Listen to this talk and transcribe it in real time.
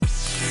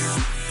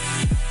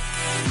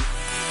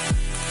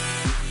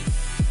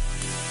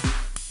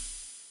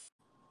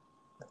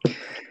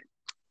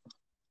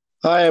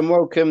Hi, and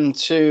welcome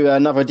to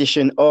another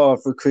edition of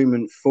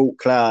Recruitment Thought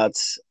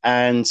Clouds.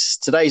 And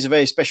today's a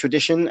very special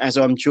edition as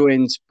I'm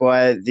joined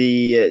by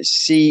the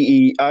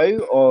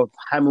CEO of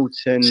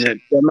Hamilton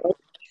Demo.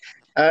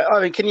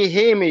 Ivan, can you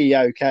hear me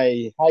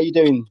okay? How are you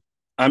doing?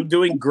 I'm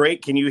doing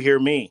great. Can you hear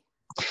me?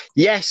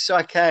 Yes,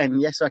 I can.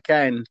 Yes, I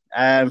can.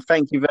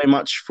 Thank you very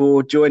much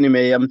for joining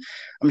me. I'm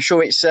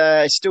sure it's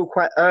still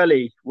quite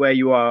early where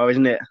you are,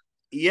 isn't it?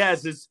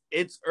 Yes,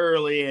 it's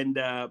early and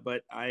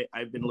but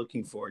I've been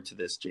looking forward to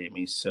this,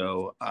 Jamie.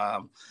 So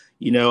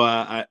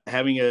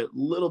having a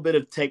little bit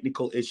of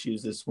technical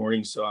issues this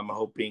morning, so I'm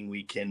hoping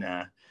we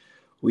can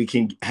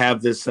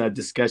have this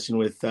discussion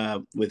with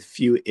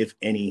few, if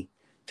any,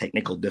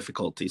 technical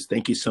difficulties.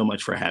 Thank you so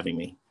much for having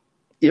me.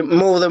 You're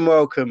more than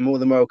welcome, more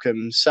than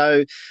welcome.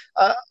 So,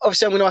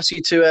 obviously, I'm going to ask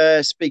you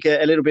to speak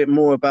a little bit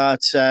more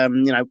about,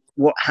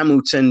 what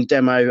Hamilton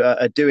Demo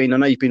are doing. I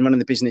know you've been running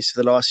the business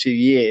for the last few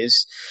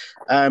years.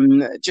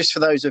 Just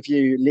for those of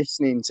you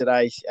listening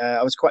today,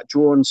 I was quite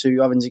drawn to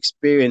Owen's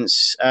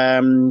experience.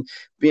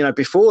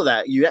 Before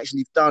that, you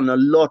actually done a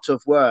lot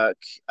of work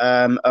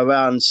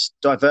around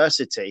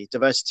diversity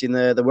in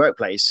the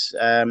workplace.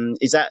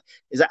 Is that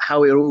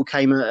how it all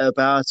came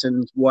about,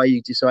 and why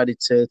you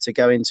decided to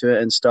go into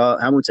it and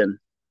start Hamilton?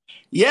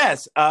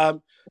 Yes.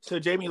 So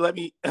Jamie, let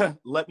me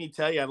let me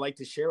tell you, I'd like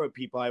to share with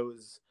people. I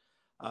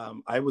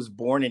was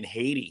born in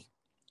Haiti,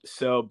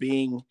 so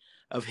being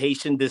of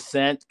Haitian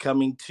descent,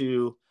 coming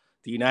to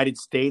the United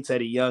States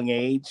at a young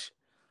age,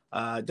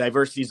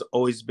 diversity has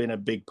always been a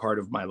big part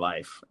of my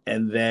life.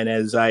 And then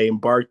as I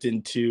embarked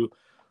into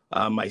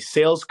my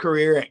sales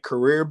career at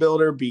Career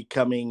Builder,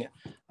 becoming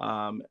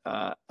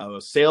a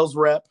sales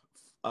rep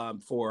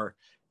for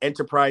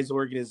enterprise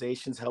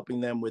organizations,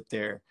 helping them with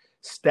their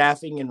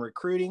staffing and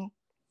recruiting.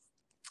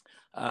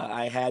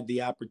 I had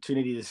the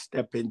opportunity to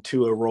step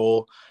into a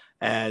role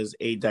as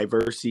a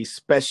diversity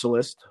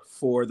specialist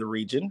for the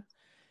region.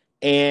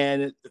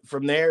 And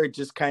from there, it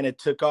just kind of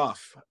took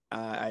off.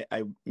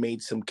 I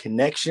made some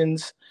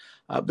connections,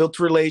 built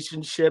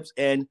relationships,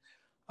 and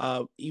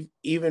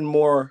even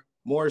more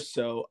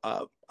so,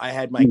 I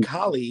had my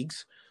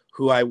colleagues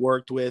who I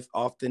worked with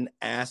often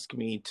ask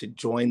me to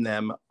join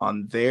them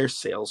on their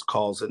sales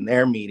calls and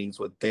their meetings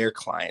with their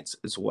clients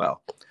as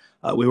well.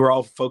 We were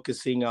all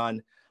focusing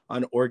on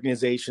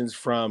organizations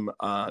from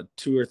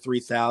 2 or 3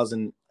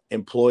 thousand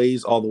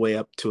employees all the way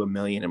up to 1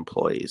 million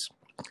employees.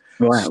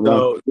 Right.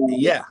 Well, So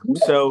yeah,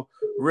 so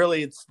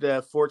really, it's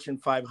the Fortune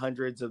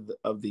 500s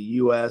of the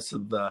U.S.,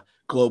 of the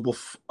global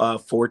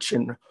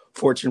Fortune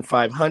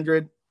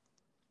 500,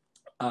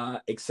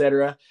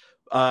 etc.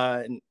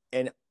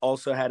 And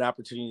also had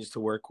opportunities to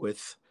work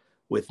with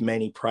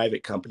many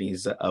private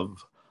companies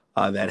of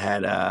that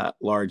had a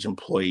large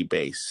employee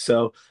base.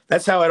 So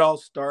that's how it all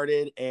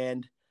started,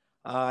 and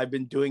I've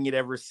been doing it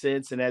ever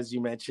since. And as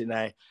you mentioned,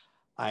 I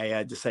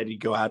decided to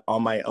go out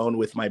on my own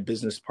with my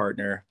business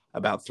partner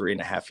about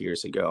 3.5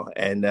 years ago,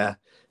 and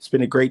it's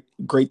been a great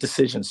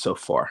decision so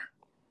far.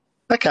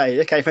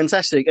 okay,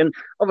 fantastic. And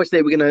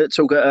obviously, we're going to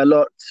talk a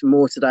lot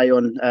more today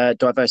on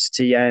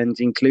diversity and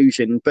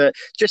inclusion. But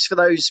just for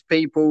those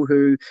people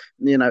who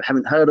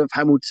haven't heard of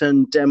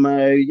Hamilton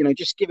Demo,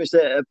 just give us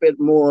a bit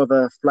more of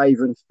a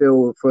flavour and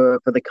feel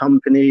for the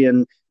company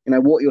and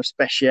what your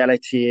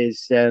speciality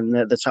is and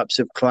the types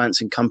of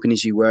clients and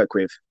companies you work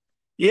with.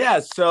 Yeah,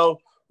 so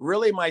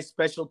really, my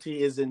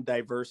specialty is in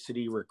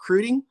diversity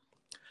recruiting,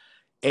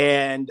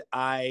 and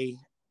I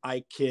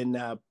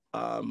can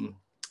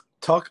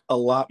talk a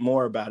lot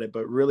more about it.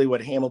 But really,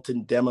 what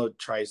Hamilton Demo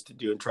tries to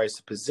do and tries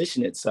to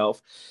position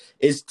itself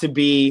is to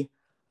be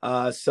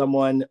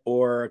someone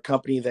or a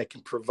company that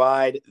can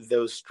provide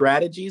those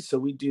strategies. So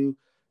we do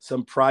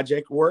some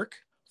project work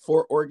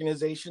for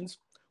organizations.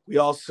 We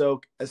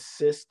also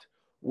assist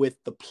with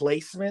the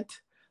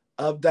placement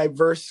of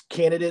diverse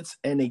candidates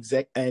and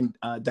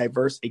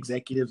diverse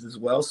executives as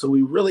well. So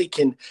we really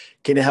can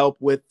help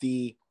with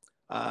the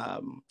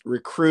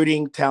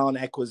recruiting, talent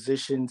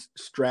acquisition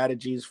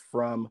strategies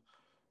from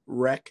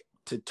rec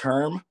to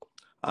term,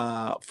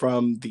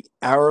 from the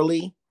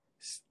hourly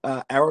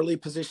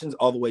positions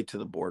all the way to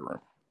the boardroom.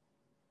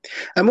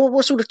 And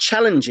what sort of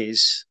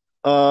challenges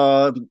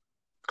are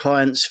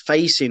clients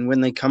facing when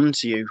they come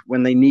to you,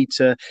 when they need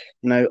to,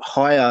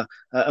 hire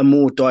a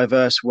more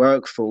diverse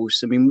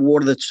workforce? I mean,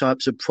 what are the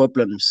types of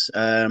problems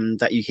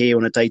that you hear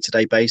on a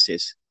day-to-day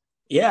basis?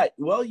 Yeah,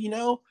 well,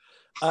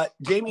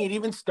 Jamie, it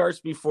even starts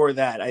before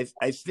that.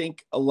 I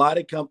think a lot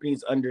of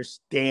companies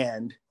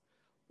understand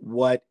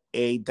what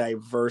a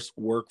diverse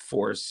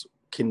workforce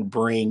can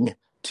bring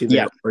to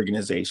Yeah. their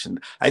organization.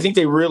 I think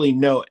they really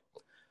know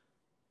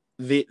it.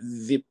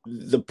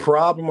 The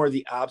problem or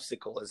the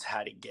obstacle is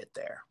how to get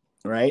there,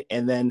 right?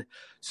 And then,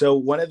 so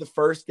one of the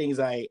first things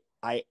I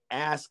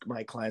ask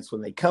my clients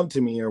when they come to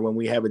me or when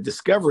we have a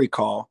discovery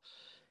call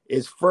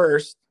is,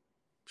 first,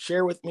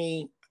 share with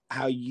me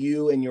how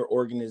you and your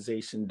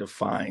organization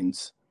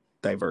defines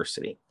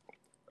diversity.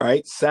 All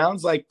right,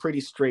 sounds like pretty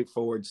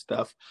straightforward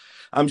stuff.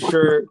 I'm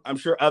sure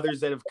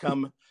others that have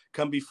come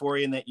come before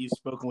you and that you've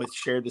spoken with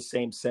share the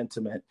same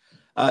sentiment.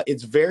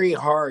 It's very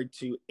hard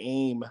to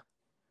aim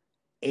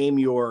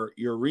your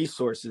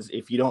resources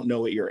if you don't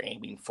know what you're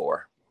aiming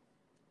for,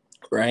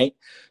 right?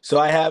 So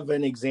I have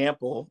an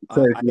example.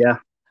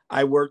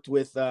 I worked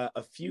with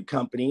a few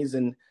companies,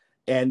 and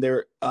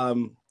there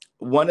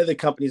one of the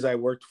companies I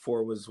worked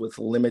for was with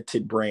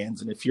Limited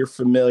Brands. And if you're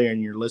familiar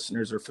and your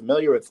listeners are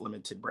familiar with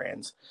Limited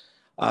Brands,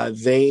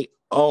 they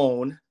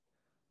own,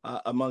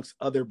 amongst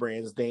other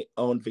brands, they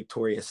own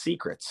Victoria's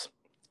Secrets.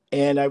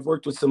 And I've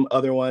worked with some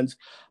other ones,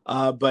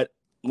 but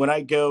when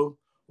I go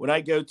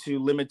to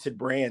Limited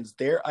Brands,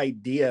 their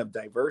idea of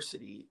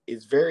diversity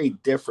is very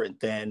different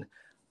than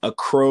a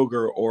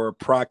Kroger or a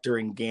Procter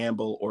and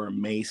Gamble or a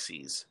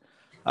Macy's.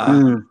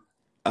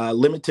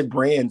 Limited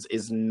Brands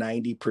is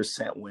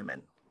 90%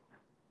 women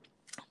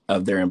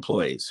of their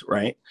employees,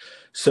 right?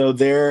 So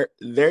their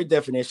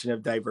definition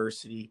of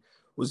diversity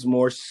was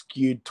more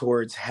skewed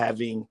towards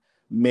having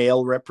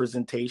male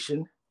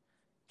representation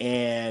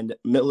and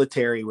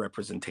military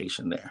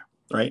representation there,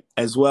 right?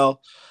 As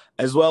well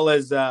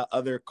as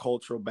other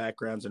cultural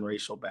backgrounds and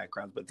racial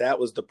backgrounds. But that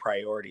was the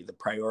priority. The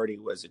priority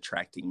was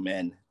attracting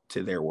men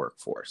to their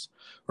workforce,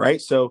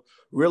 right? So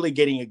really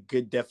getting a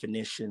good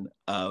definition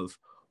of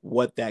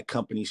what that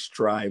company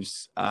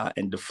strives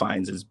and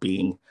defines as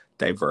being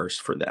diverse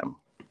for them.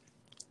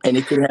 And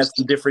it can have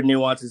some different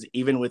nuances,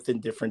 even within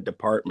different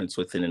departments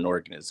within an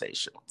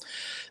organization.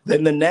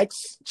 Then the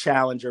next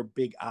challenge or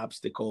big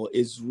obstacle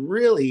is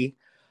really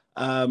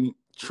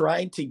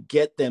trying to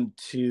get them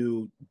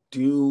to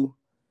do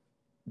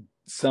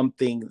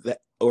something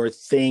or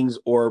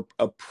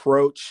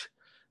approach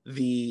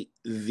the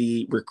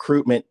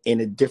recruitment in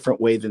a different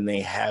way than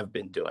they have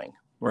been doing,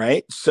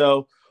 right?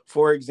 So,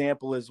 for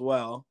example, as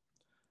well,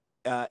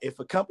 if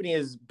a company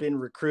has been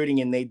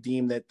recruiting and they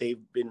deem that they've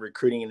been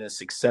recruiting in a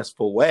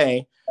successful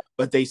way,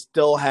 but they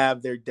still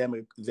have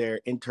their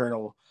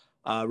internal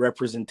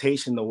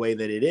representation the way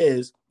that it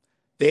is,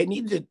 they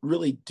need to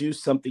really do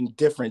something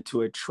different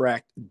to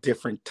attract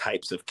different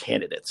types of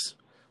candidates,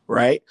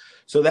 right?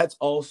 So that's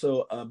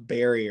also a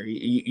barrier.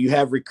 You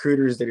have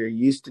recruiters that are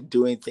used to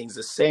doing things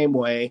the same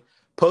way,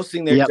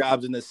 posting their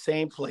jobs in the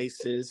same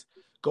places,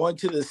 going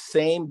to the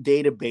same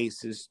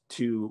databases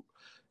to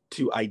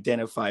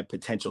identify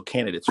potential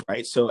candidates,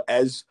 right? So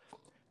as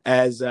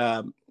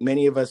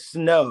many of us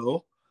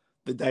know,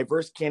 the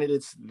diverse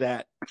candidates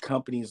that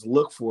companies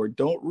look for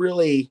don't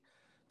really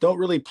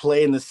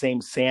play in the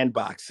same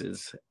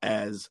sandboxes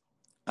as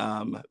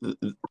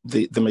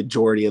the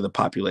majority of the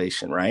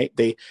population, right?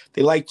 They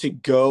like to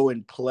go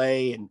and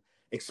play and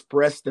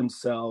express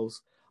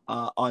themselves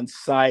on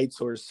sites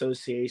or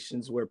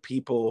associations where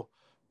people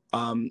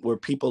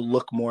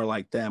look more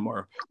like them,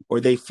 or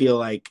they feel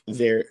like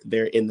they're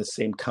in the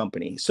same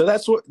company. So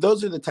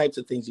those are the types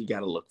of things you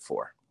got to look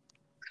for.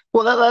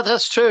 Well,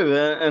 that's true,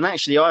 and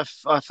actually, I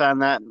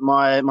found that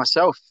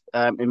myself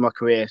in my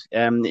career.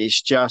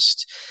 It's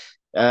just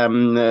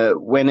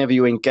whenever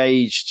you're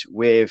engaged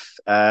with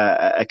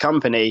a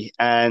company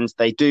and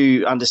they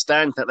do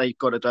understand that they've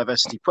got a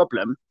diversity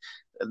problem,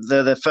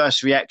 the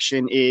first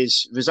reaction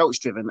is results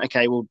driven.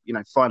 Okay, well,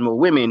 find more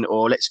women,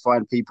 or let's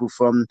find people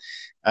from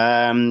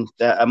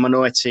a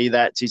minority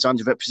that is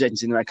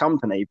underrepresented in their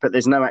company. But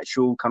there's no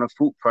actual kind of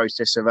thought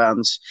process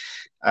around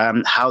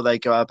how they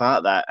go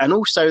about that. And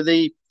also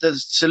the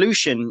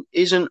solution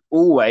isn't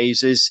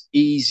always as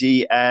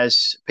easy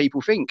as people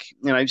think.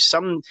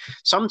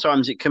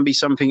 Sometimes it can be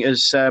something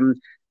as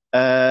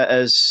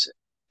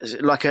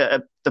like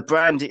the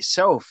brand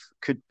itself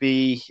could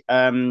be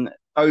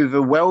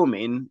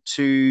overwhelming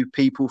to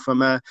people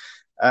from an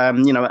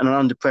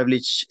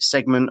underprivileged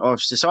segment of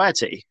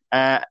society.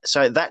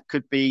 So that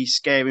could be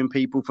scaring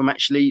people from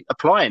actually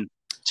applying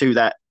to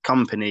that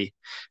company.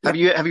 Have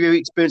you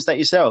experienced that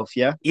yourself?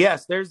 Yeah.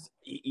 Yes.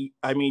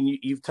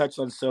 You've touched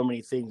on so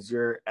many things.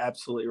 You're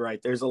absolutely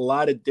right. There's a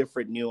lot of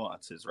different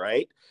nuances,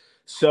 right?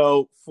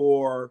 So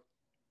for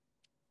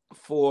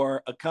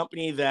a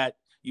company that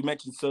you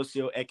mentioned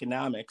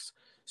socioeconomics.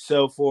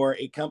 So for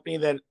a company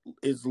that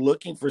is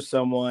looking for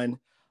someone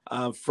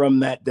from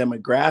that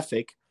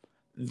demographic,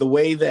 the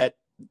way that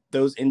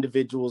those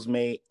individuals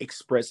may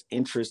express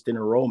interest in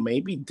a role may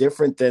be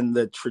different than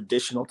the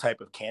traditional type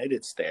of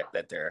candidates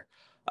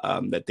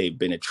that they've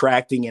been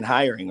attracting and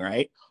hiring,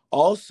 right?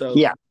 Also,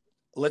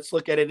 let's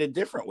look at it a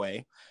different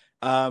way.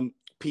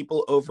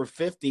 People over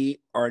 50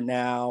 are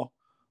now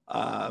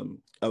a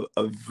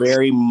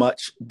very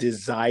much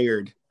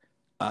desired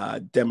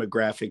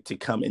demographic to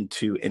come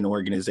into an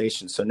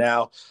organization. So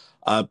now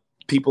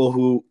people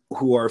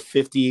who are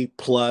 50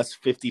 plus,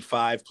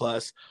 55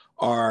 plus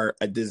are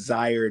a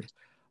desired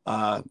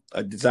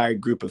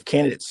group of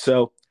candidates.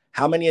 So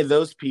how many of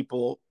those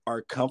people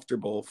are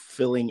comfortable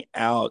filling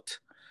out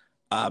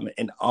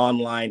an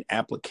online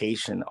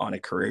application on a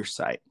career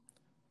site?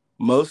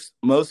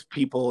 Most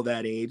people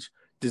that age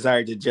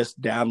desire to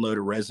just download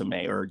a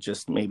resume or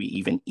just maybe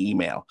even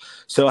email.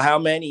 So how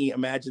many,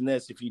 imagine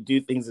this, if you do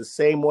things the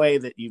same way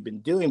that you've been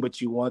doing, but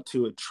you want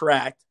to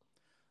attract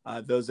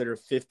those that are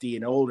 50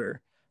 and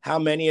older, how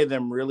many of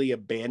them really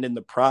abandon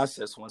the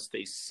process once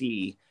they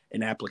see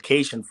an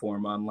application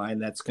form online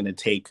that's going to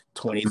take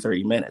 20,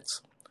 30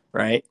 minutes,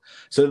 right?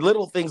 So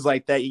little things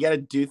like that, you got to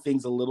do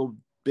things a little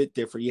bit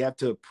different. You have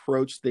to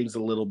approach things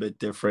a little bit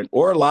different,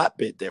 or a lot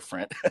bit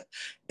different.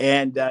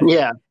 and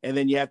Yeah. and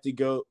then you have to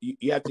go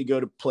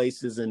to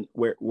places and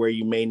where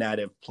you may not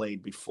have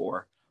played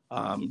before,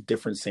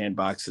 different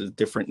sandboxes,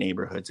 different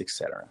neighborhoods,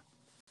 etc.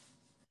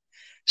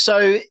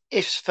 So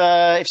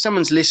if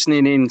someone's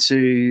listening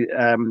into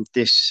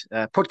this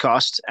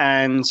podcast,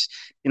 and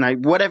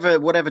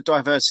whatever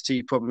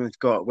diversity problem they've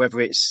got, whether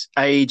it's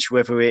age,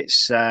 whether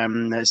it's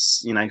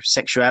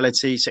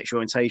sexuality, sexual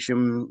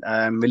orientation,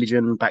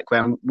 religion,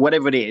 background,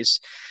 whatever it is,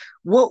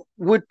 what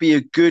would be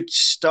a good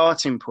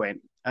starting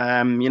point?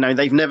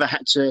 They've never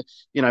had to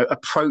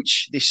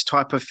approach this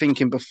type of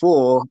thinking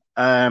before,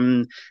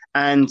 and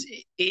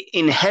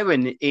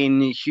inherent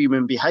in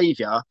human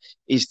behavior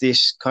is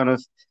this kind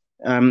of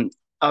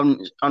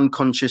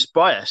unconscious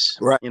bias.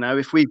 Right.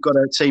 If we've got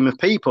a team of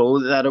people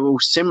that are all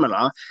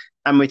similar,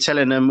 and we're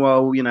telling them,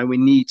 well, we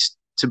need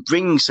to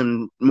bring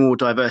some more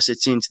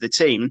diversity into the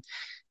team,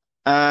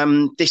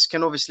 this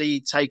can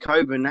obviously take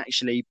over, and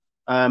actually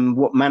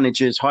what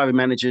managers, hiring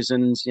managers,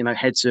 and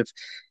heads of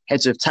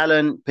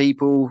talent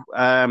people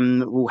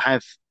will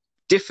have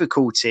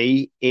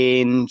difficulty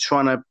in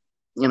trying to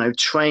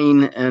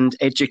train and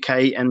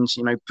educate and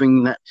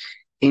bring that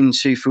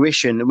into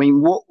fruition. I mean,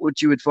 what would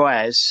you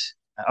advise,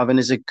 Owen,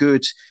 as a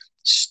good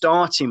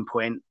starting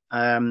point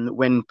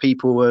when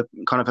people are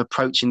kind of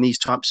approaching these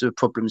types of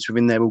problems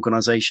within their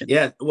organization?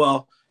 Yeah,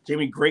 well,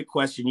 Jamie, great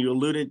question. You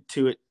alluded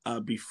to it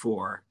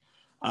before.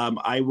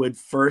 I would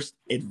first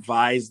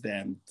advise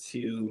them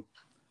to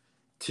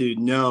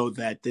know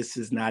that this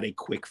is not a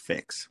quick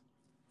fix.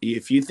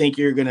 If you think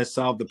you're going to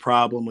solve the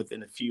problem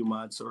within a few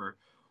months or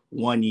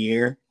 1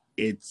 year,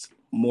 it's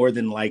more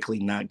than likely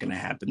not going to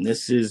happen.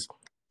 This is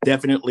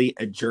definitely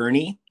a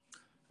journey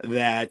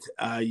that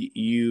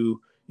you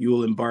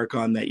will embark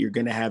on, that you're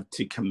going to have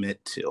to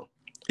commit to.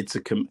 It's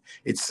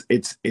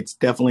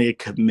definitely a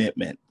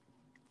commitment,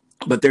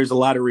 but there's a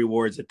lot of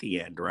rewards at the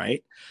end,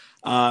 right?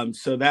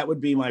 So that would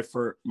be my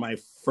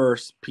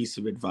first piece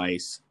of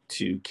advice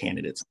to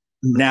candidates.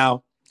 Mm-hmm.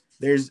 Now,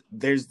 there's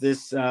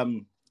this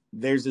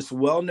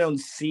well-known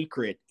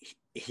secret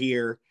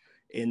here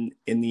in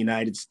the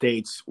United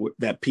States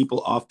that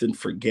people often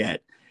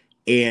forget,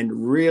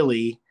 and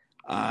really,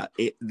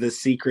 the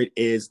secret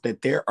is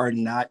that there are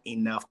not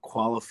enough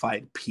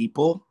qualified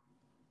people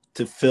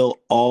to fill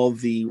all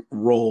the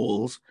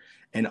roles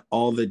and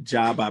all the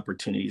job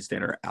opportunities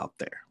that are out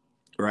there,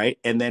 right?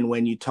 And then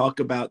when you talk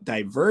about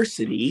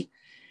diversity,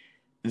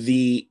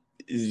 the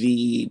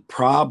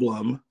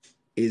problem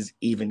is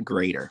even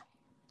greater,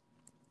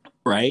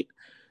 right?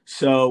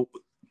 So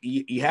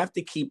you have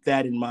to keep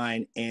that in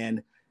mind,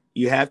 and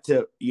you have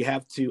to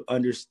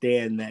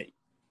understand that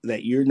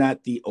you're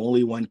not the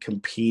only one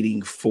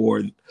competing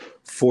for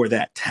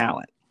that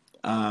talent.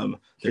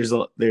 There's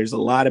a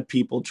lot of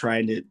people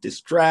trying to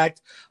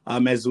distract.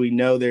 As we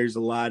know, there's a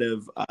lot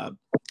of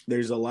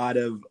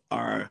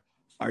our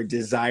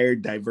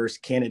desired diverse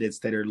candidates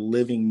that are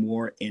living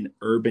more in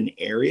urban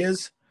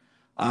areas,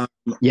 and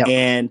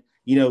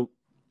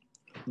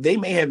they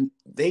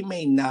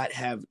may not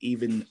have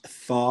even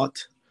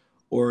thought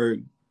or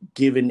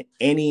given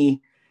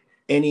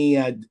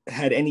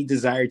had any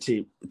desire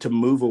to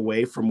move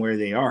away from where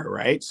they are,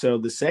 right? So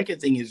the second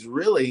thing is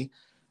really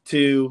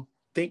to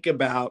think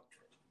about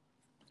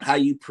how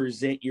you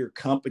present your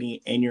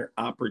company and your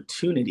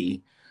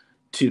opportunity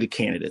to the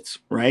candidates,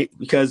 right?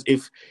 Because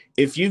if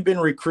you've been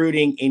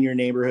recruiting in your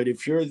neighborhood,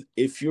 if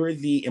you're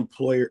the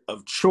employer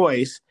of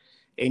choice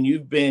and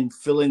you've been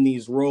filling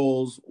these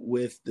roles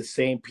with the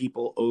same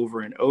people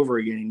over and over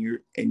again,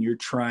 and you're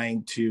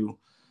trying to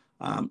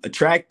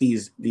attract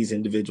these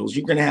individuals,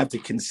 you're going to have to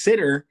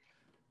consider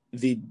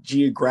the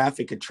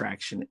geographic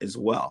attraction as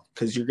well,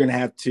 because you're going to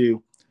have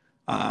to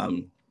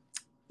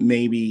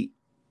maybe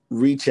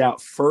reach out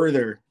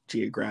further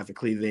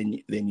geographically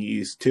than you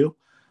used to,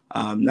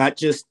 not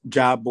just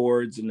job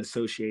boards and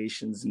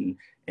associations and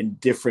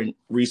different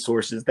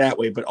resources that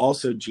way, but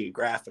also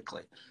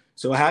geographically.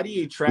 So how do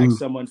you attract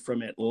someone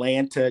from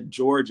Atlanta,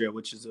 Georgia,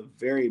 which is a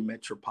very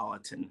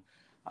metropolitan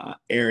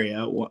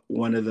area,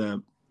 one of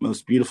the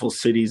most beautiful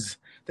cities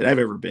that I've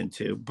ever been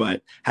to?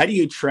 But how do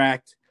you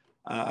attract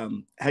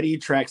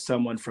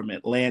someone from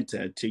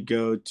Atlanta to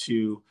go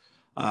to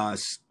a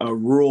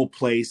rural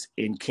place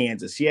in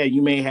Kansas? Yeah,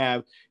 you may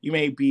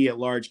be a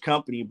large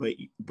company, but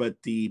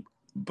the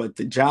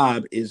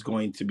job is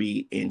going to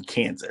be in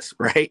Kansas,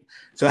 right?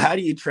 So how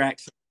do you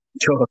attract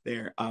someone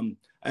there?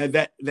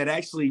 That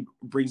actually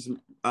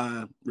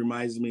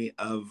reminds me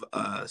of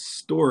a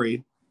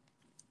story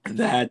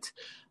that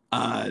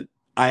I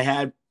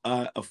had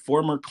a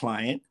former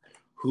client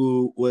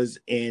who was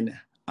in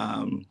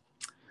a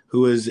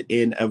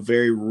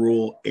very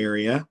rural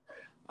area,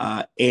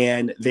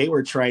 and they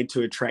were trying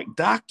to attract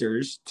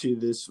doctors to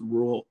this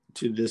rural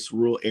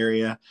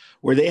area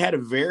where they had a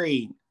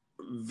very,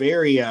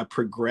 very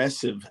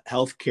progressive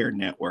healthcare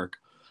network.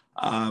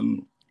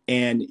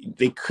 and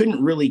they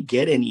couldn't really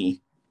get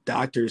any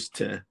doctors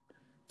to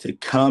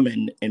come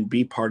and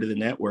be part of the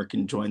network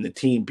and join the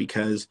team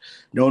because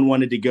no one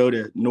wanted to go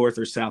to North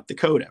or South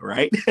Dakota,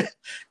 right?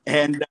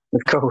 And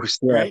Of course,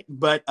 yeah. right.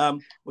 But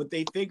what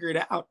they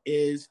figured out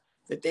is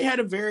that they had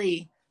a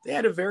very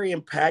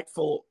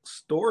impactful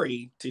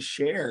story to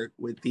share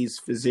with these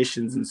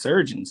physicians and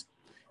surgeons,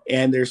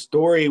 and their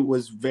story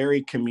was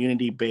very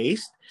community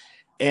based.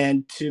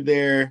 And to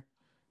their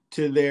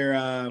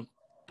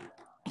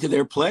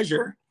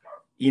pleasure,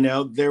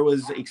 there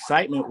was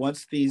excitement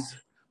once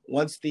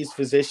these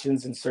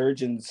physicians and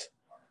surgeons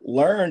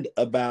learned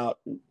about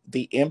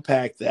the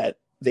impact that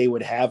they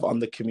would have on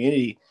the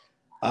community.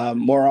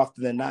 More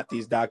often than not,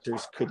 these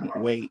doctors couldn't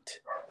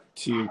wait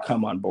to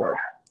come on board,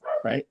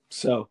 right?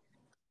 So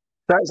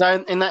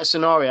in that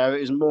scenario,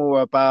 it was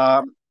more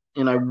about,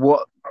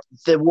 what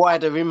the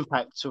wider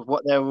impact of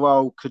what their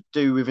role could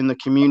do within the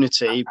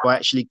community by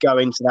actually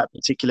going to that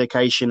particular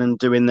location and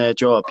doing their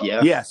job.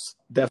 Yeah. Yes,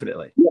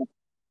 definitely.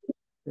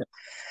 Yeah.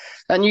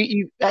 And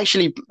you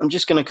actually, I'm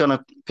just going to kind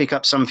of pick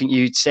up something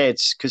you'd said,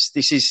 because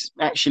this is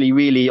actually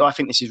really, I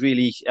think this is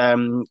really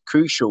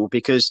crucial,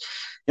 because,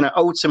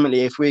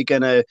 ultimately, if we're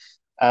going to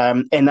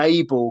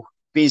enable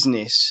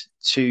business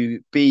to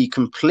be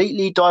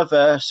completely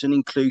diverse and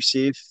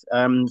inclusive,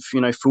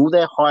 for all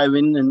their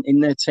hiring and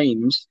in their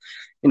teams,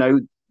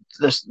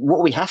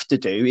 what we have to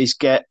do is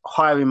get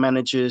hiring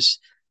managers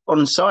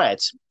on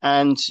site.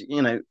 And,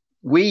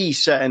 we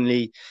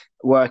certainly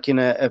work in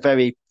a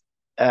very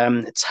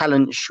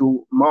talent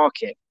short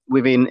market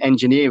within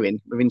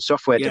engineering, within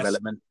software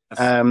development.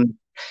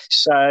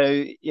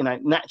 So,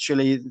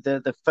 naturally,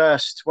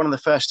 one of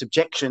the first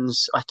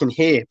objections I can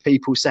hear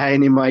people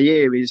saying in my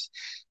ear is,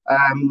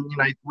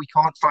 we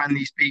can't find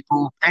these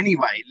people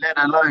anyway, let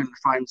alone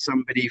find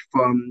somebody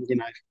from,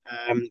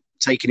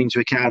 taking into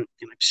account,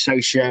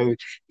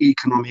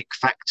 socio-economic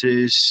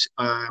factors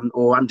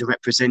or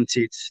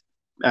underrepresented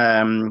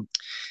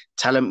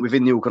talent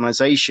within the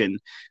organization.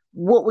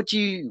 What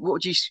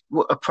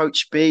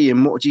approach be,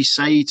 and what would you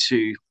say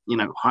to,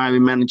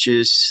 hiring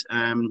managers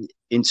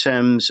in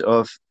terms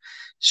of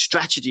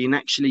strategy and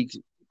actually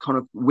kind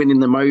of winning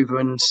them over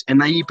and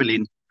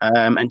enabling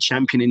and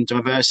championing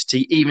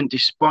diversity, even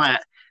despite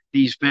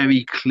these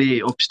very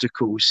clear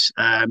obstacles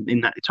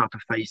in that type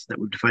of face that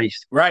we've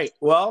faced? Right.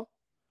 Well,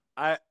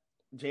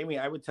 Jamie,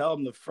 I would tell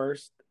them the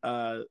first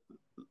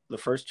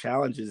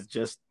challenge is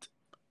just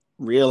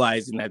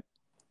realizing that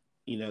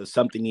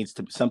something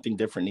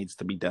different needs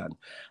to be done.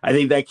 I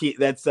think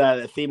that's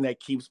a theme that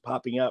keeps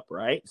popping up,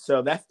 right?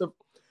 So that's the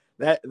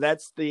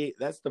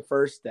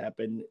first step.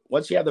 And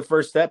once you have the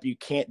first step, you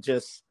can't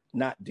just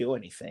not do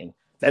anything.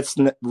 That's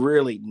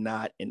really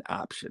not an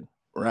option,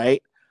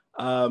 right?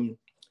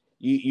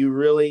 You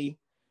really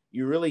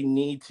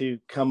need to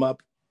come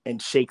up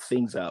and shake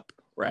things up,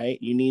 right?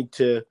 You need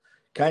to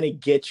kind of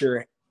get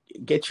your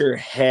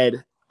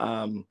head,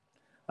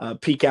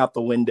 peek out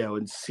the window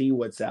and see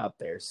what's out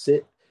there.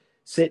 Sit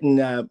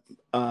and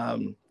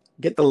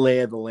get the lay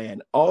of the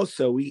land.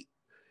 Also,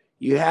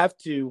 you have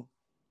to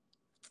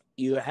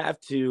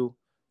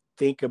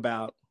think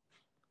about,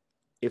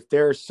 if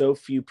there are so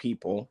few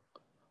people,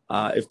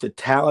 if the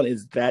talent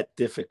is that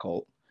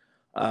difficult,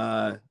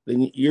 then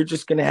you're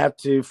just going to have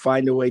to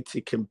find a way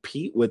to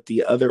compete with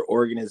the other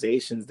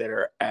organizations that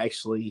are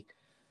actually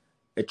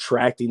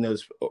attracting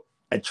those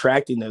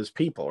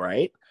people,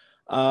 right?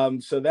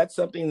 So that's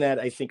something that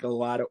I think a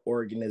lot of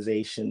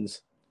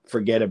organizations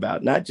forget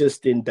about, not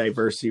just in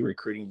diversity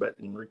recruiting, but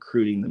in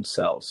recruiting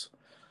themselves.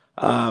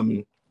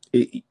 When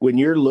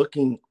you're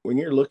looking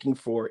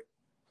for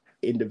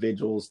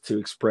individuals to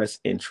express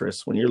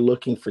interest, when you're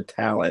looking for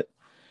talent,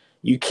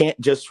 you can't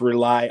just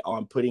rely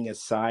on putting a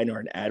sign or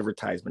an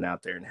advertisement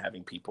out there and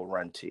having people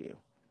run to you,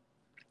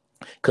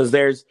 because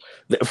there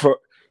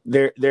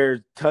are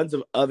tons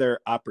of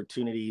other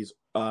opportunities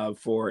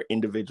for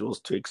individuals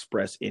to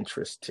express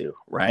interest to,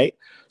 right?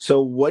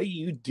 So what are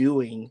you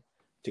doing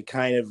to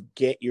kind of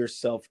get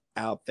yourself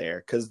out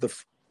there? Because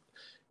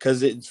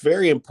it's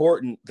very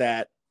important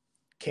that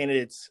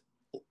candidates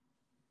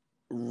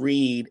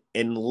read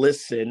and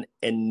listen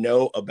and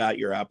know about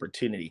your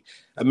opportunity.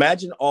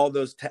 Imagine all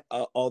those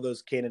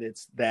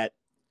candidates that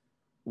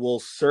will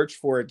search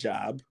for a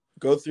job,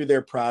 go through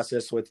their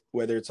process with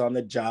whether it's on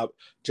the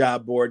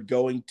job board,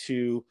 going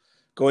to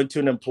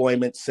an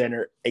employment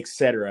center,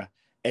 etc.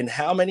 And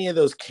how many of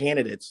those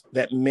candidates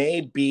that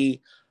may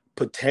be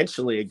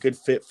potentially a good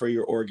fit for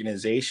your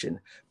organization,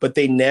 but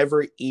they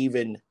never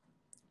even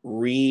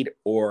read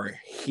or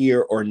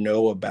hear or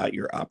know about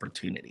your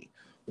opportunity?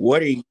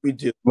 What are you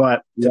doing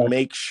to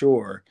make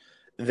sure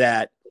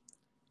that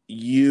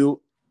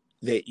you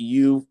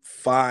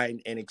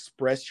find and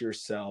express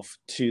yourself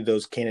to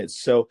those candidates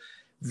so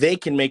they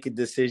can make a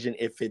decision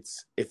if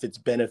it's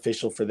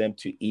beneficial for them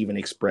to even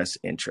express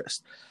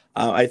interest?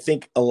 I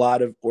think a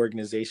lot of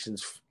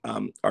organizations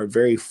are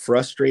very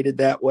frustrated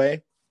that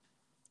way.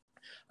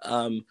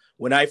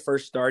 When I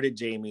first started,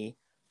 Jamie,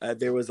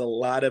 there was a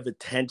lot of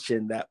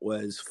attention that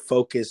was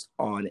focused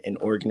on an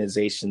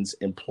organization's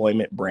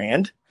employment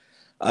brand.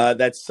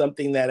 That's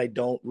something that I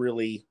don't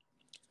really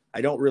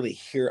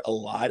hear a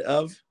lot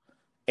of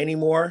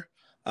anymore.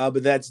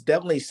 But that's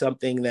definitely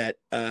something that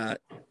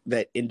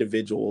that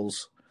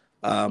individuals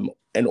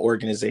and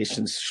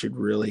organizations should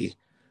really.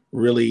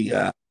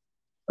 I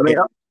mean,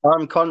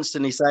 I'm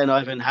constantly saying,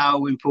 Ivan,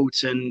 how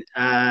important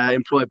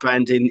employer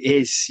branding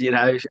is.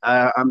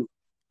 I'm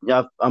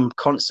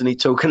constantly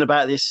talking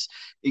about this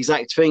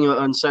exact thing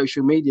on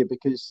social media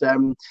because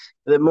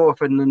the more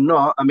often than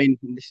not, I mean,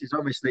 this is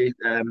obviously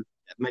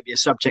maybe a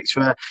subject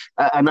for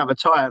another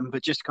time,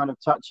 but just kind of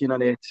touching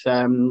on it,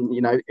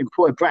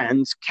 employer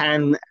brands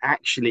can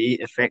actually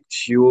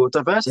affect your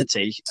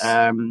diversity.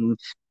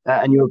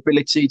 And your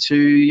ability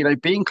to,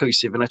 be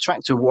inclusive and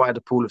attract a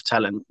wider pool of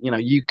talent.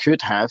 You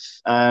could have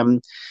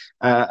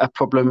a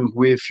problem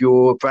with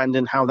your brand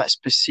and how that's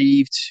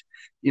perceived,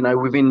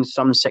 within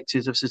some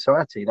sectors of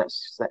society.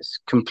 That's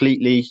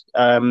completely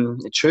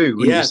true, wouldn't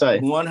you Yes, say?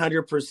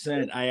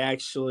 100%. I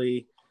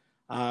actually,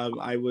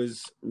 I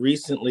was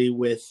recently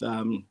with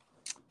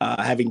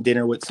having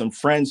dinner with some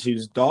friends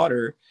whose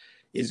daughter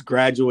is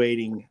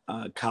graduating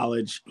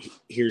college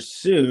here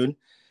soon.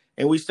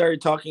 And we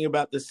started talking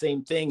about the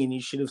same thing, and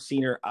you should have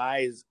seen her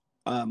eyes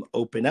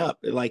open up.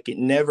 Like it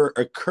never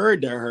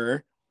occurred to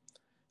her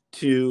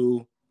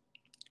to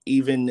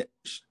even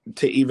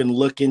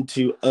look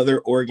into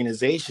other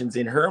organizations.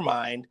 In her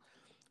mind,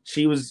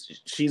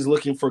 she's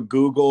looking for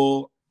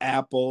Google,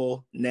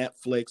 Apple,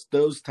 Netflix,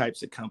 those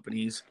types of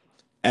companies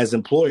as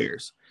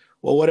employers.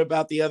 Well, what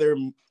about the other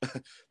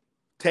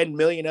 10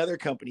 million other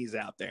companies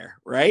out there,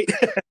 right?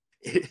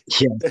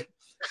 Yeah.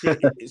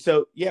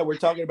 So yeah, we're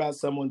talking about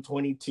someone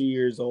 22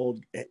 years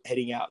old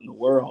heading out in the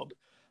world.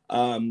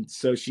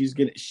 So she's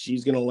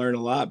gonna learn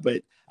a lot,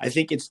 but I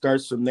think it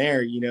starts from there.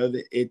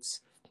 That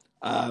it's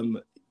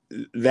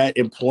that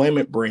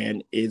employment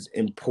brand is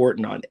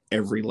important on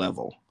every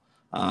level,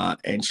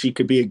 and she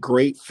could be a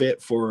great fit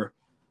for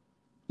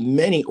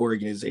many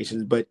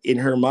organizations. But in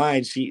her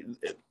mind, she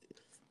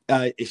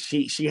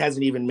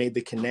hasn't even made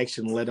the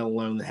connection, let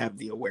alone have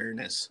the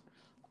awareness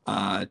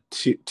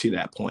to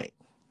that point.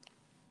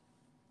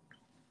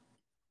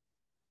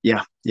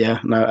 Yeah,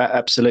 no,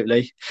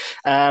 absolutely.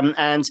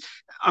 And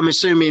I'm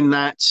assuming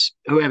that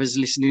whoever's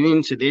listening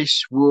into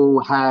this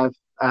will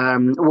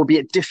be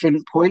at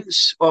different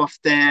points of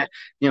their,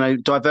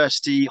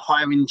 diversity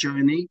hiring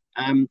journey.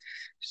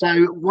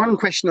 So one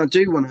question I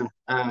do want to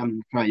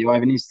throw at you,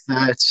 Ivan, is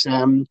that,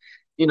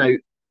 you know,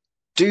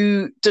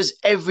 does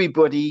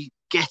everybody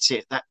get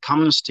it that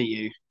comes to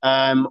you,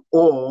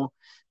 or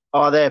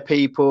are there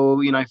people,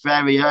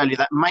 very early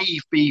that may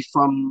be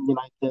from,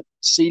 the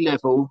C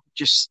level,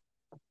 just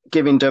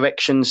giving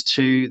directions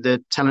to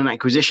the talent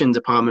acquisition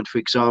department, for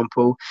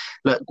example,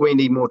 look, we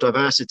need more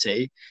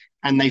diversity,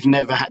 and they've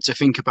never had to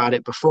think about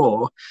it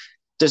before.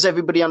 Does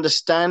everybody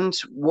understand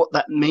what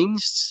that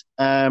means?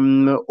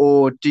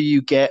 Or do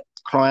you get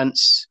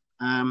clients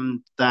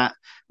that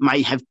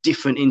may have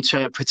different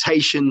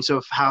interpretations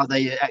of how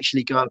they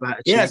actually go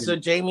about Yeah. achieving So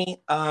it? Jamie,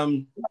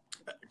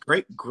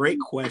 great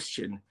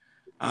question.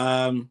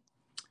 When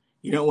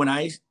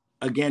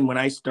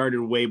I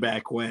started way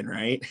back when,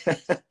 right?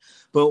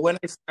 But when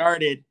I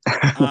started,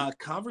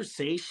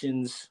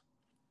 conversations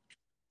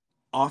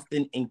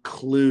often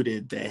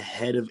included the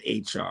head of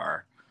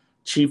HR,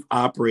 chief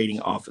operating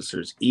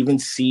officers, even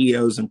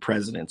CEOs and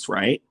presidents,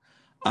 right?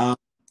 Uh,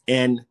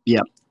 and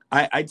Yeah.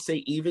 I'd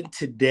say even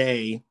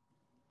today,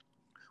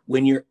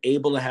 when you're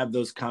able to have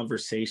those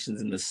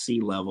conversations in the C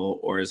level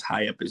or as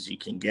high up as you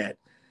can get,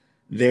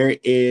 there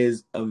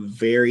is a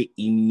very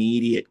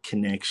immediate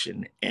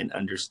connection and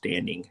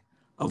understanding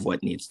of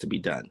what needs to be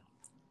done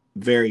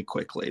very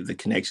quickly. The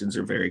connections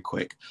are very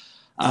quick.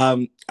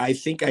 I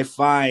think I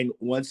find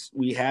once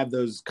we have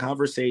those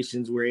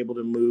conversations, we're able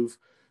to move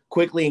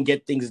quickly and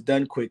get things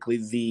done quickly.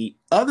 The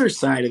other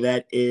side of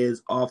that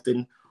is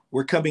often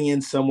we're coming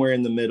in somewhere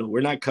in the middle. We're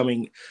not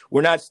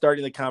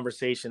starting the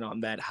conversation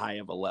on that high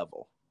of a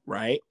level,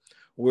 right?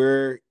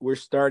 We're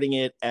starting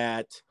it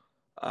at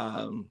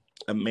a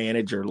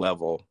manager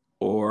level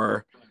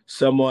or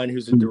someone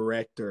who's a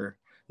director.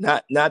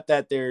 Not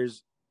that they're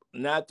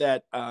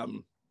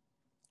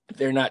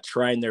not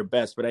trying their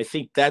best, but I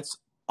think that's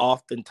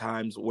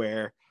oftentimes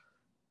where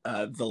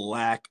the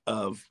lack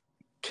of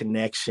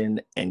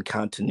connection and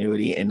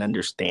continuity and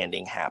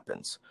understanding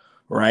happens,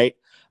 right?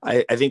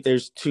 I think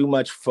there's too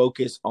much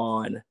focus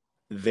on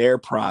their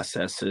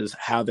processes,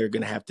 how they're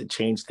going to have to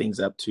change things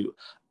up to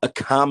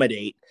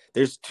accommodate.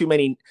 There's too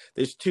many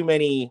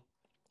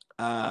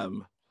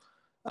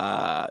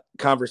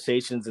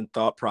conversations and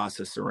thought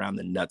process around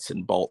the nuts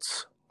and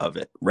bolts of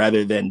it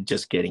rather than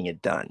just getting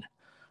it done.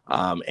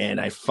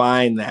 And I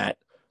find that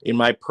in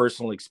my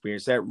personal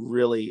experience, that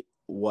really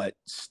what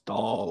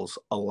stalls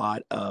a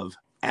lot of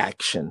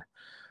action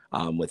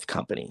with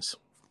companies.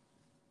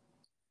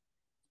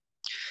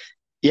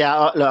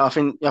 Yeah, look, I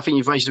think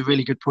you've raised a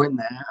really good point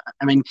there.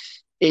 I mean,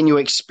 in your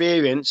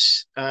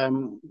experience,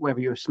 whether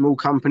you're a small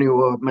company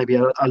or maybe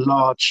a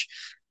large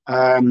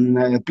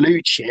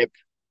blue chip,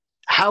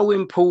 how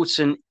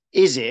important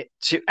is it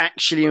to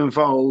actually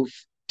involve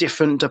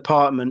different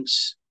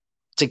departments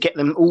to get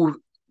them all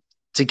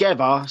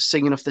together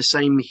singing off the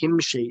same hymn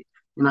sheet,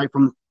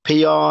 from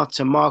PR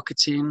to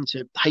marketing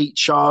to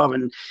HR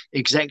and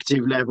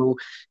executive level.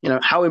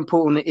 How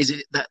important is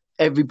it that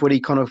everybody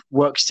kind of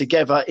works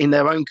together in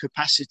their own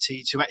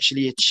capacity to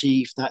actually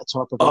achieve that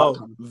type of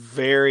outcome?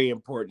 Very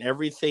important.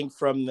 Everything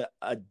from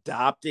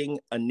adopting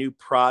a new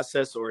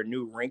process or a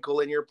new wrinkle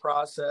in your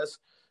process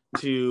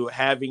to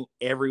having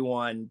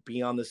everyone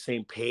be on the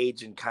same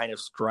page and kind of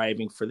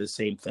striving for the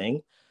same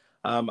thing.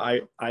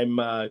 I'm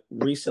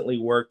recently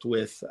worked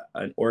with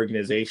an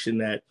organization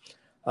that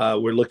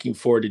we're looking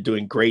forward to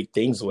doing great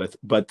things with,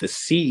 but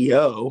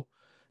the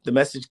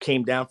message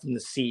came down from the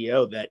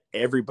CEO that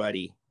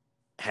everybody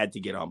had to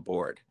get on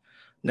board.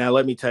 Now,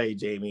 let me tell you,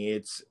 Jamie,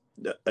 it's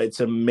an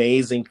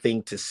amazing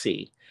thing to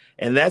see.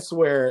 And that's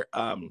where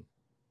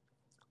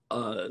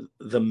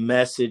the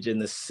message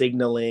and the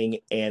signaling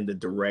and the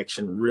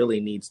direction really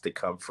needs to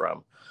come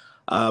from.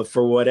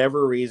 For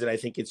whatever reason, I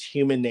think it's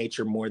human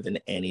nature more than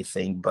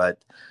anything,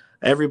 but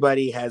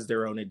everybody has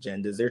their own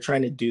agendas. They're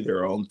trying to do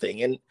their own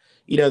thing. And,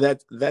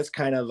 that's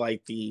kind of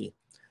like the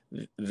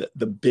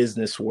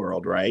business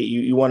world, right?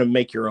 You want to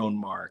make your own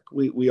mark.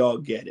 We all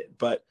get it.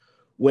 But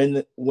when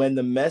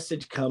the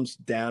message comes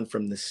down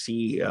from the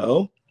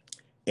CEO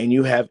and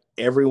you have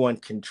everyone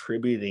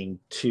contributing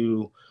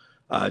to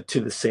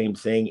the same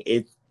thing,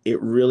 it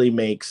really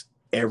makes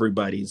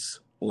everybody's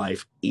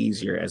life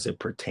easier as it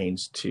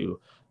pertains to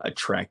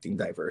attracting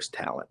diverse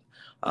talent.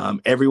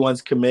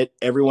 Everyone's committed,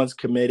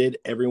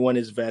 everyone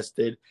is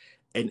vested,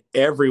 and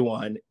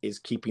everyone is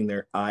keeping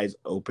their eyes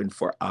open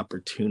for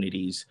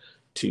opportunities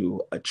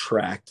to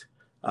attract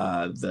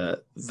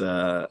the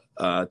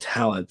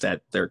talent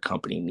that their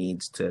company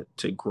needs to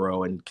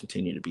grow and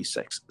continue to be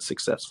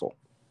successful.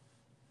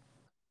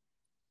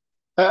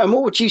 And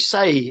what would you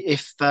say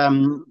if,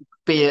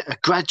 be it a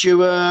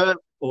graduate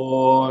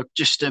or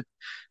just a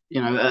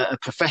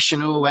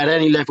professional at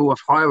any level of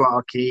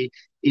hierarchy,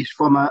 is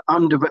from an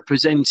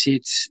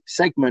underrepresented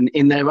segment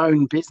in their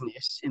own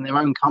business, in their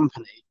own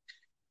company?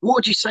 What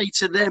would you say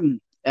to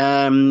them?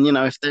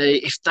 If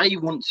they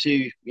want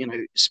to,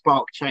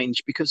 spark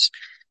change, because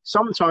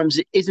sometimes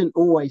it isn't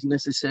always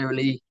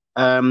necessarily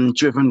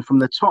driven from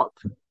the top.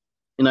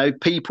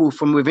 People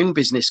from within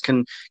business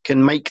can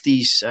make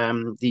these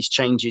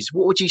changes.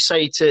 What would you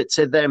say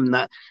to them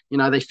that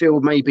they feel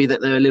maybe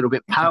that they're a little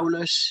bit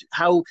powerless?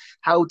 How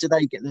do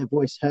they get their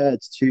voice heard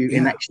to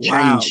enact change?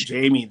 Wow,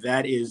 Jamie,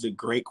 that is a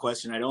great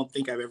question. I don't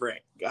think I've ever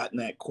gotten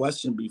that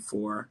question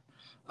before.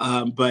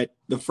 But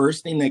the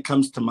first thing that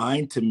comes to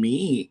mind to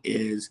me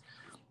is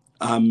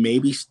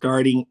maybe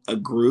starting a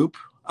group.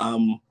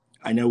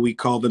 I know we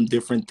call them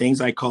different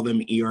things. I call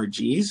them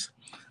ERGs.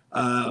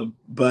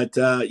 But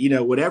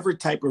whatever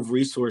type of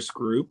resource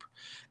group,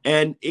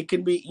 and it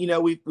can be,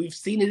 we've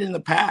seen it in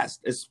the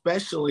past,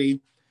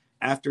 especially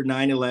after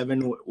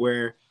 9/11,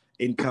 where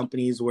in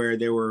companies where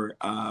there were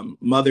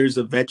mothers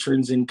of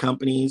veterans in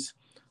companies.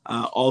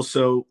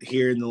 Also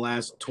here in the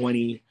last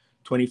 20,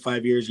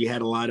 25 years, you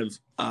had a lot of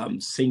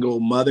single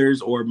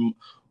mothers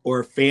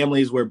or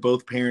families where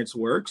both parents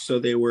work. So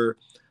they were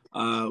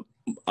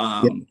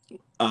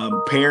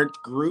parent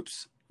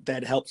groups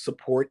that helped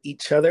support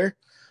each other.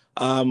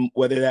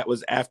 Whether that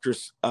was after,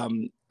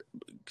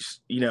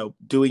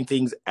 doing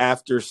things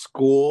after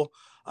school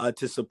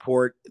to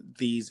support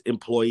these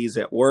employees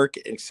at work,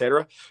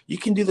 etc. You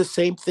can do the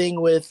same thing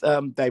with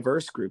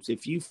diverse groups.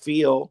 If you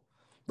feel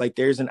like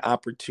there's an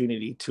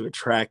opportunity to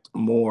attract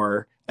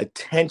more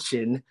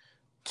attention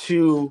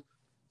to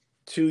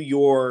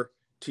your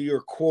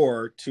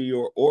core, to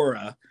your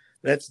aura,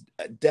 that's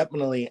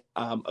definitely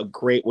a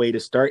great way to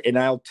start. And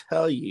I'll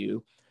tell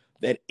you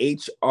that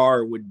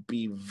HR would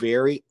be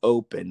very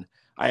open.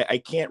 I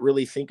can't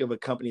really think of a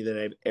company that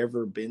I've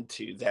ever been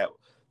to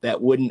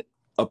that wouldn't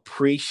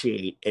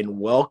appreciate and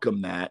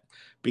welcome that,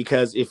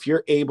 because if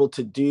you're able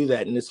to do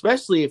that, and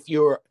especially if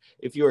you're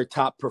a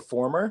top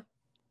performer,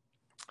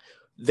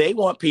 they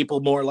want people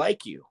more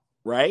like you,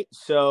 right?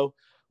 So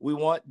we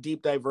want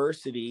deep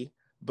diversity,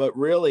 but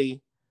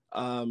really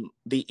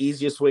the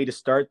easiest way to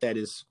start that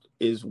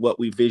is what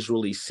we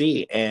visually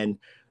see. And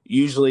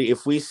usually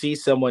if we see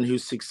someone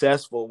who's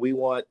successful, we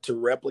want to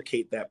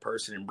replicate that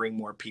person and bring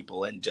more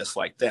people in just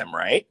like them,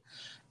 right?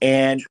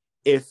 And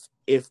if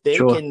they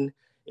Sure. can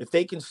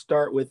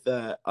start with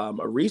a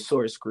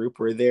resource group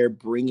where they're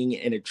bringing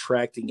and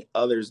attracting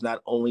others,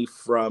 not only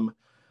from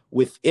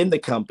within the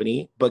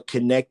company, but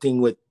connecting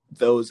with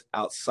those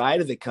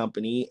outside of the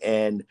company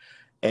and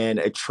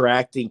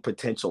attracting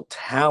potential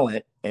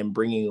talent and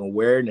bringing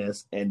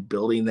awareness and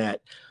building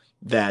that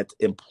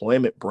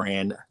employment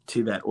brand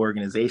to that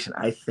organization,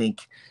 I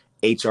think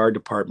HR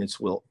departments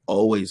will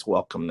always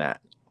welcome that,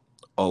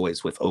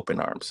 always with open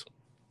arms.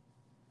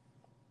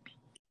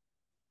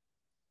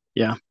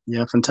 Yeah,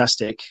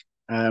 fantastic.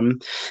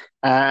 And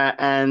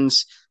I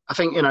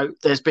think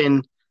there's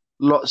been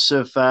lots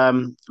of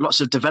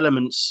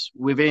developments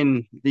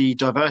within the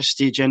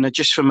diversity agenda,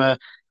 just from a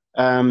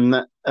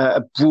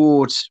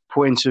broad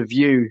point of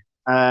view.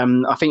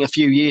 I think a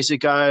few years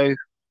ago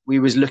we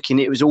was looking,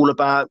 it was all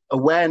about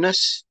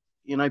awareness.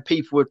 You know,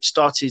 people had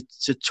started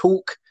to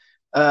talk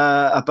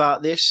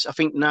about this. I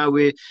think now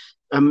we're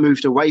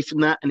moved away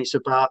from that, and it's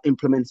about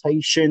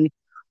implementation.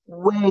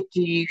 Where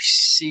do you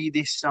see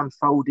this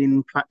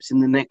unfolding, perhaps in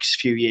the next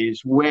few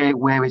years?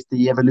 Where is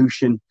the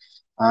evolution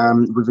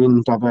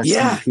within diversity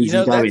and Yeah,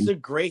 inclusion that's going? a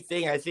great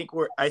thing. I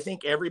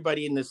think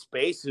everybody in this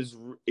space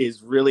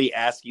is really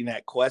asking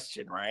that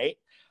question, right?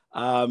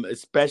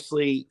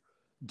 Especially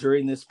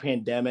during this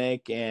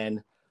pandemic,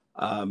 and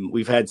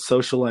we've had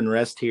social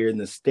unrest here in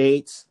the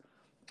States,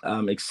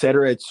 et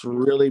cetera. It's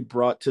really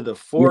brought to the Yeah,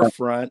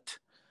 forefront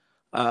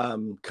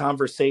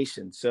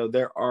conversation. So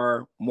there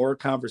are more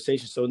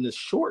conversations. So in the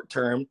short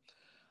term,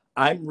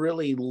 I'm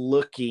really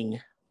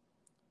looking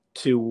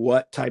to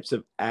what types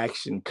of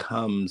action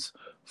comes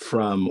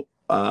from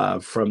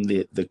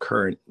the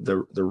current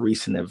the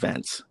recent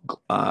events,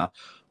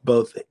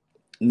 both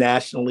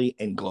nationally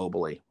and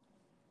globally.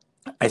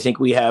 I think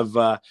we have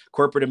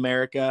corporate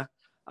America,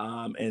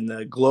 and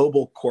the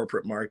global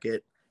corporate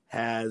market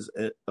has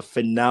a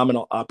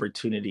phenomenal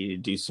opportunity to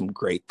do some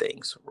great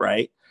things.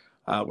 Right,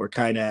 we're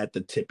kind of at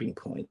the tipping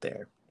point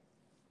there.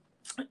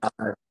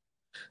 Uh,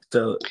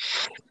 so,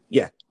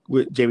 yeah,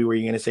 Jamie, were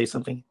you going to say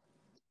something?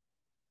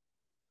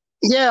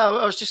 yeah.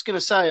 I was just going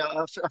to say,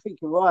 I think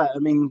you're right. I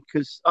mean,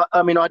 because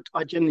I mean, I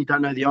generally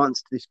don't know the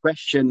answer to this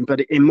question,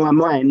 but in my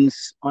mind,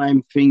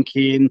 I'm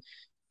thinking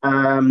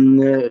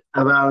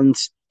around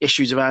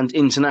issues around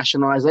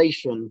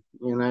internationalization.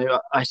 You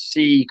know, I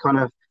see kind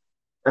of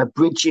a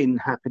bridging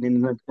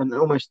happening and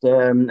almost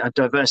a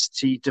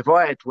diversity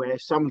divide where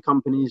some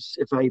companies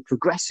are very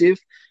progressive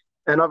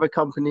and other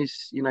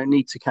companies, you know,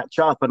 need to catch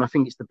up. And I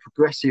think it's the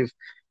progressive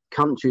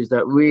countries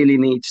that really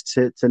need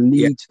to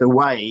Yeah. lead the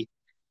way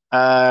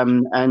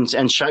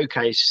and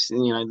showcase,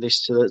 you know,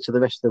 this to the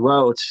rest of the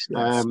world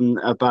Yes.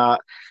 about.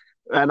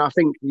 And I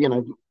think, you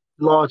know,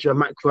 larger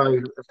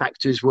macro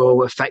factors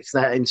will affect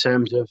that in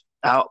terms of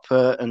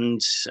output and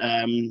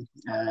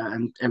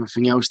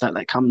everything else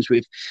that comes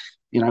with,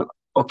 you know,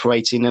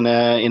 operating in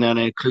an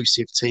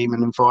inclusive team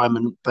and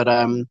environment. But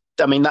I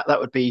mean that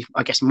would be,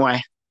 I guess,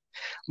 my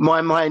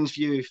mind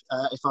view if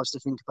I was to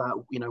think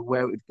about, you know,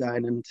 where it would go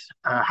and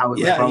how it would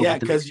Yeah, evolve yeah, over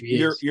the next because few you're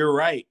years. you're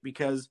right.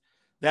 Because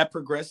that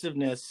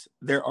progressiveness,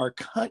 there are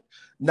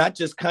not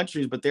just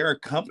countries, but there are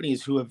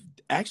companies who have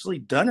actually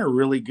done a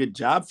really good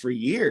job for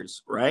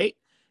years, right?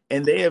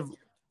 And they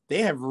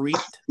have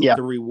reaped Yeah,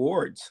 the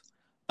rewards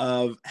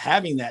of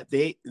having that.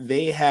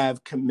 They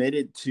have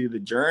committed to the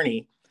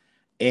journey,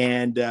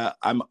 and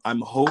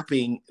I'm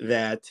hoping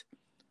that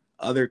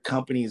other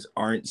companies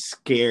aren't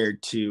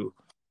scared to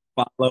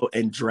follow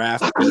and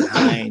draft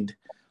behind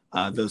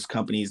those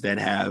companies that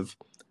have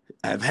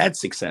had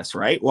success,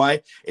 right?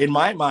 Why? In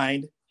my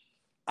mind,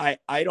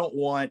 I don't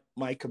want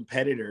my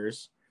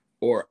competitors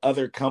or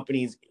other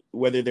companies,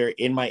 whether they're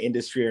in my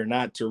industry or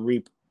not, to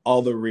reap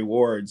all the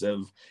rewards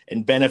of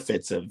and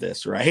benefits of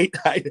this, right?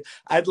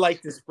 I'd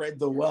like to spread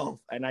the wealth,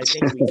 and I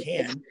think we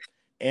can.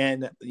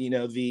 And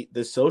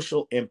the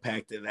social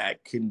impact of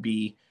that can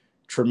be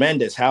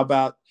tremendous. How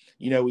about,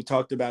 we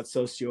talked about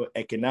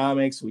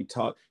socioeconomics. We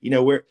talked,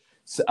 we're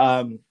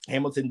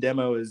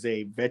HamiltonDemo is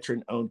a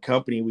veteran-owned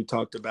company. We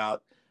talked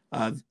about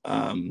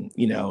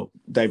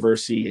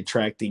diversity,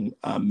 attracting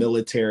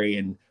military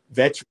and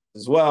veterans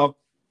as well.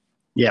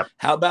 yeah,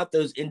 How about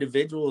those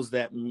individuals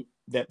that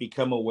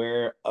become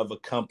aware of a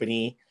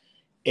company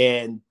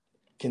and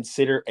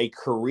consider a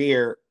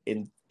career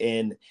in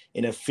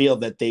a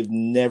field that they've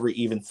never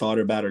even thought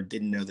about or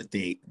didn't know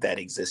that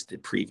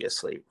existed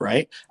previously,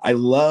 right? I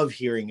love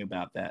hearing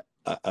about that,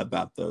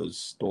 about those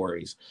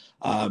stories.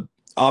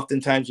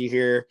 Oftentimes you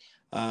hear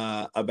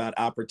about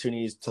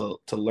opportunities to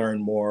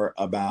learn more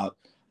about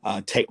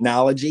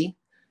technology.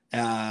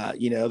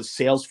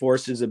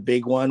 Salesforce is a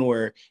big one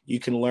where you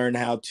can learn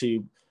how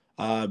to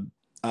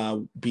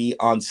be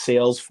on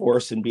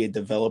Salesforce and be a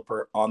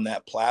developer on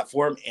that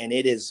platform. And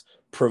it has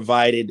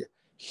provided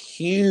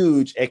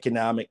huge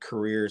economic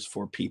careers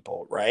for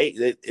people, right?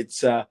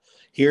 It's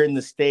here in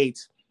the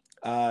States,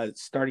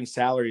 starting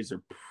salaries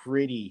are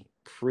pretty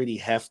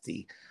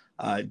hefty.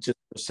 Just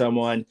for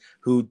someone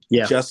who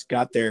yeah. just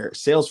got their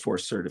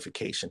Salesforce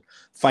certification.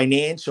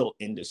 Financial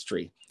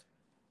industry.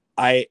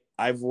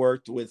 I've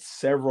worked with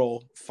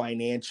several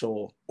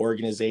financial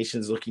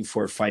organizations looking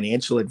for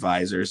financial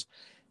advisors,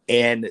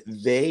 and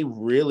they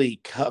really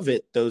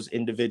covet those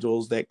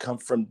individuals that come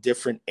from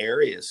different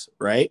areas,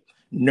 right?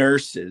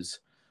 Nurses,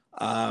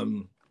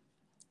 um,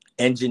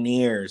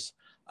 engineers,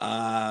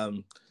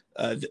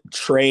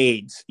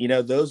 trades.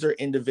 Those are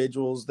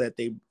individuals that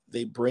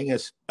they bring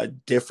us a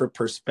different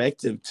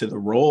perspective to the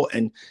role,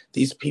 and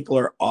these people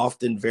are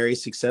often very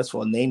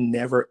successful, and they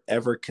never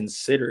ever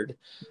considered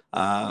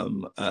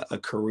a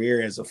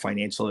career as a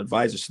financial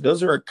advisor. So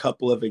those are a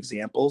couple of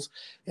examples,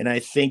 and I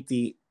think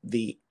the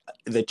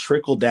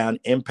trickle down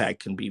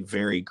impact can be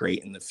very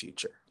great in the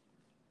future.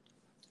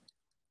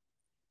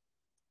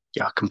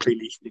 Yeah, I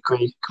completely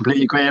agree.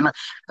 Completely agree. And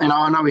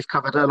I know we've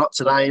covered a lot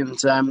today, and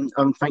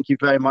thank you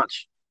very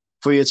much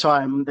for your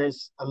time.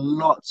 There's a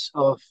lot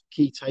of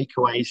key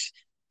takeaways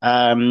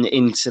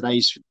in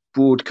today's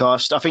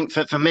broadcast. I think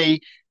for me,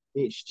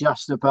 it's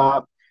just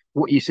about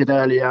what you said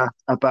earlier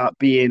about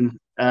being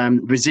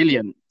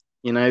resilient.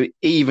 You know,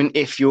 even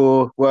if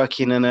you're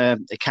working in a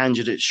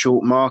candidate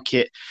short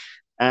market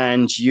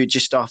and you're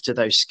just after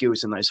those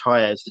skills and those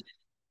hires,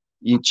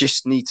 you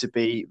just need to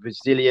be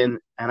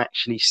resilient and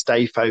actually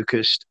stay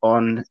focused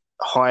on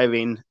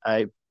hiring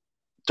a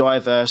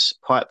diverse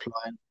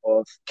pipeline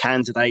of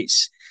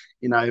candidates,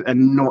 you know,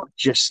 and not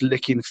just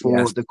looking for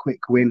Yes. the quick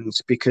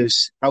wins,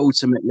 because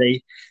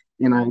ultimately,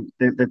 you know,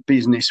 the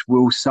business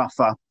will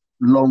suffer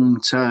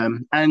long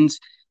term. And,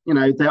 you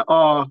know, there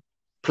are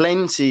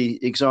plenty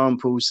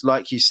examples,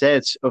 like you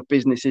said, of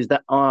businesses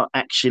that are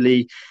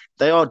actually,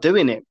 they are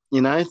doing it,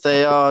 you know,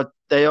 they are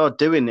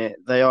doing it.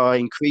 They are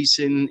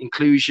increasing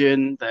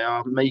inclusion. They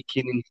are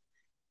making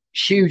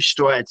huge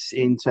strides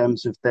in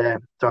terms of their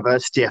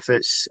diversity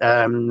efforts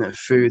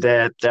through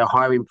their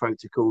hiring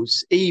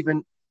protocols,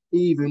 even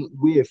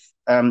with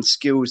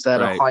skills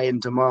that are Right. high in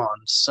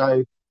demand.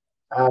 So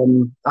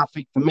I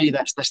think for me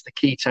that's the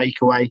key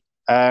takeaway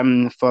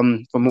from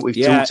what we've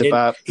Yeah, talked and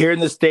about. here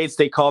in the States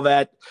they call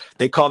that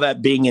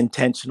being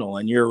intentional.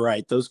 And you're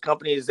right. Those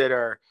companies that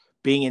are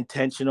being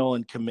intentional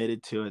and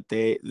committed to it,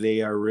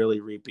 they are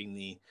really reaping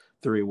the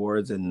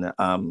rewards. And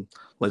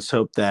let's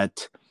hope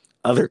that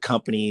other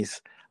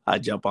companies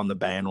jump on the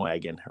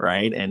bandwagon,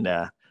 right? And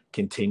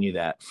continue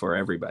that for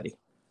everybody.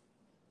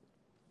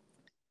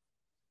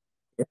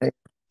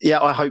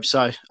 Yeah, I hope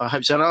so. I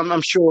hope so, and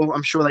I'm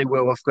sure they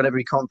will. I've got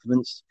every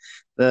confidence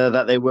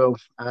that they will.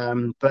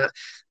 But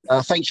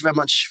thank you very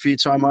much for your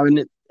time,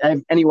 Owen.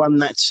 Anyone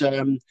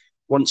that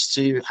wants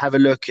to have a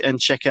look and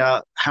check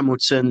out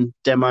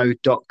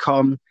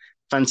HamiltonDemo.com,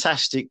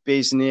 fantastic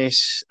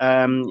business.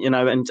 You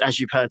know, and as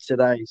you've heard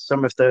today,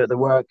 some of the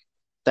work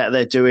that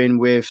they're doing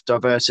with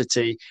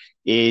diversity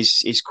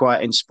is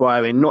quite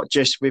inspiring, not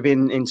just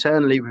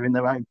internally within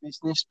their own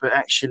business, but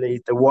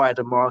actually the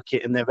wider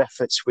market and their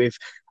efforts with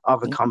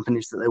other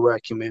companies that they're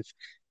working with.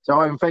 So,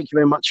 Owen, thank you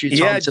very much for your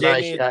time Yeah,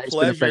 today. Jamie, it's a It's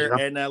been a pleasure.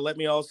 pleasure. And let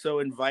me also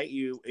invite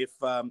you, if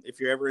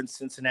you're ever in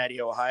Cincinnati,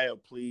 Ohio,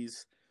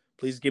 please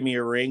give me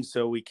a ring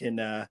so we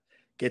can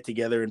get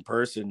together in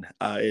person.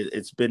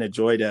 It's been a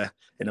joy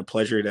and a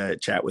pleasure to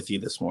chat with you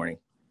this morning.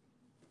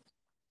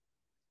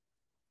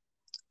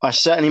 I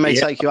certainly may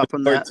Yeah, take I you look up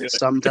on forward that to it.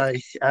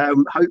 someday.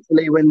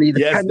 Hopefully, when the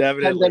Yes,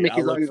 definitely. pandemic I'll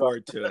is look over.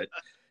 forward to it.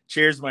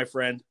 Cheers, my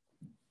friend.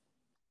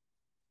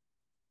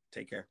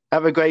 Take care.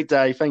 Have a great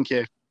day. Thank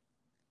you.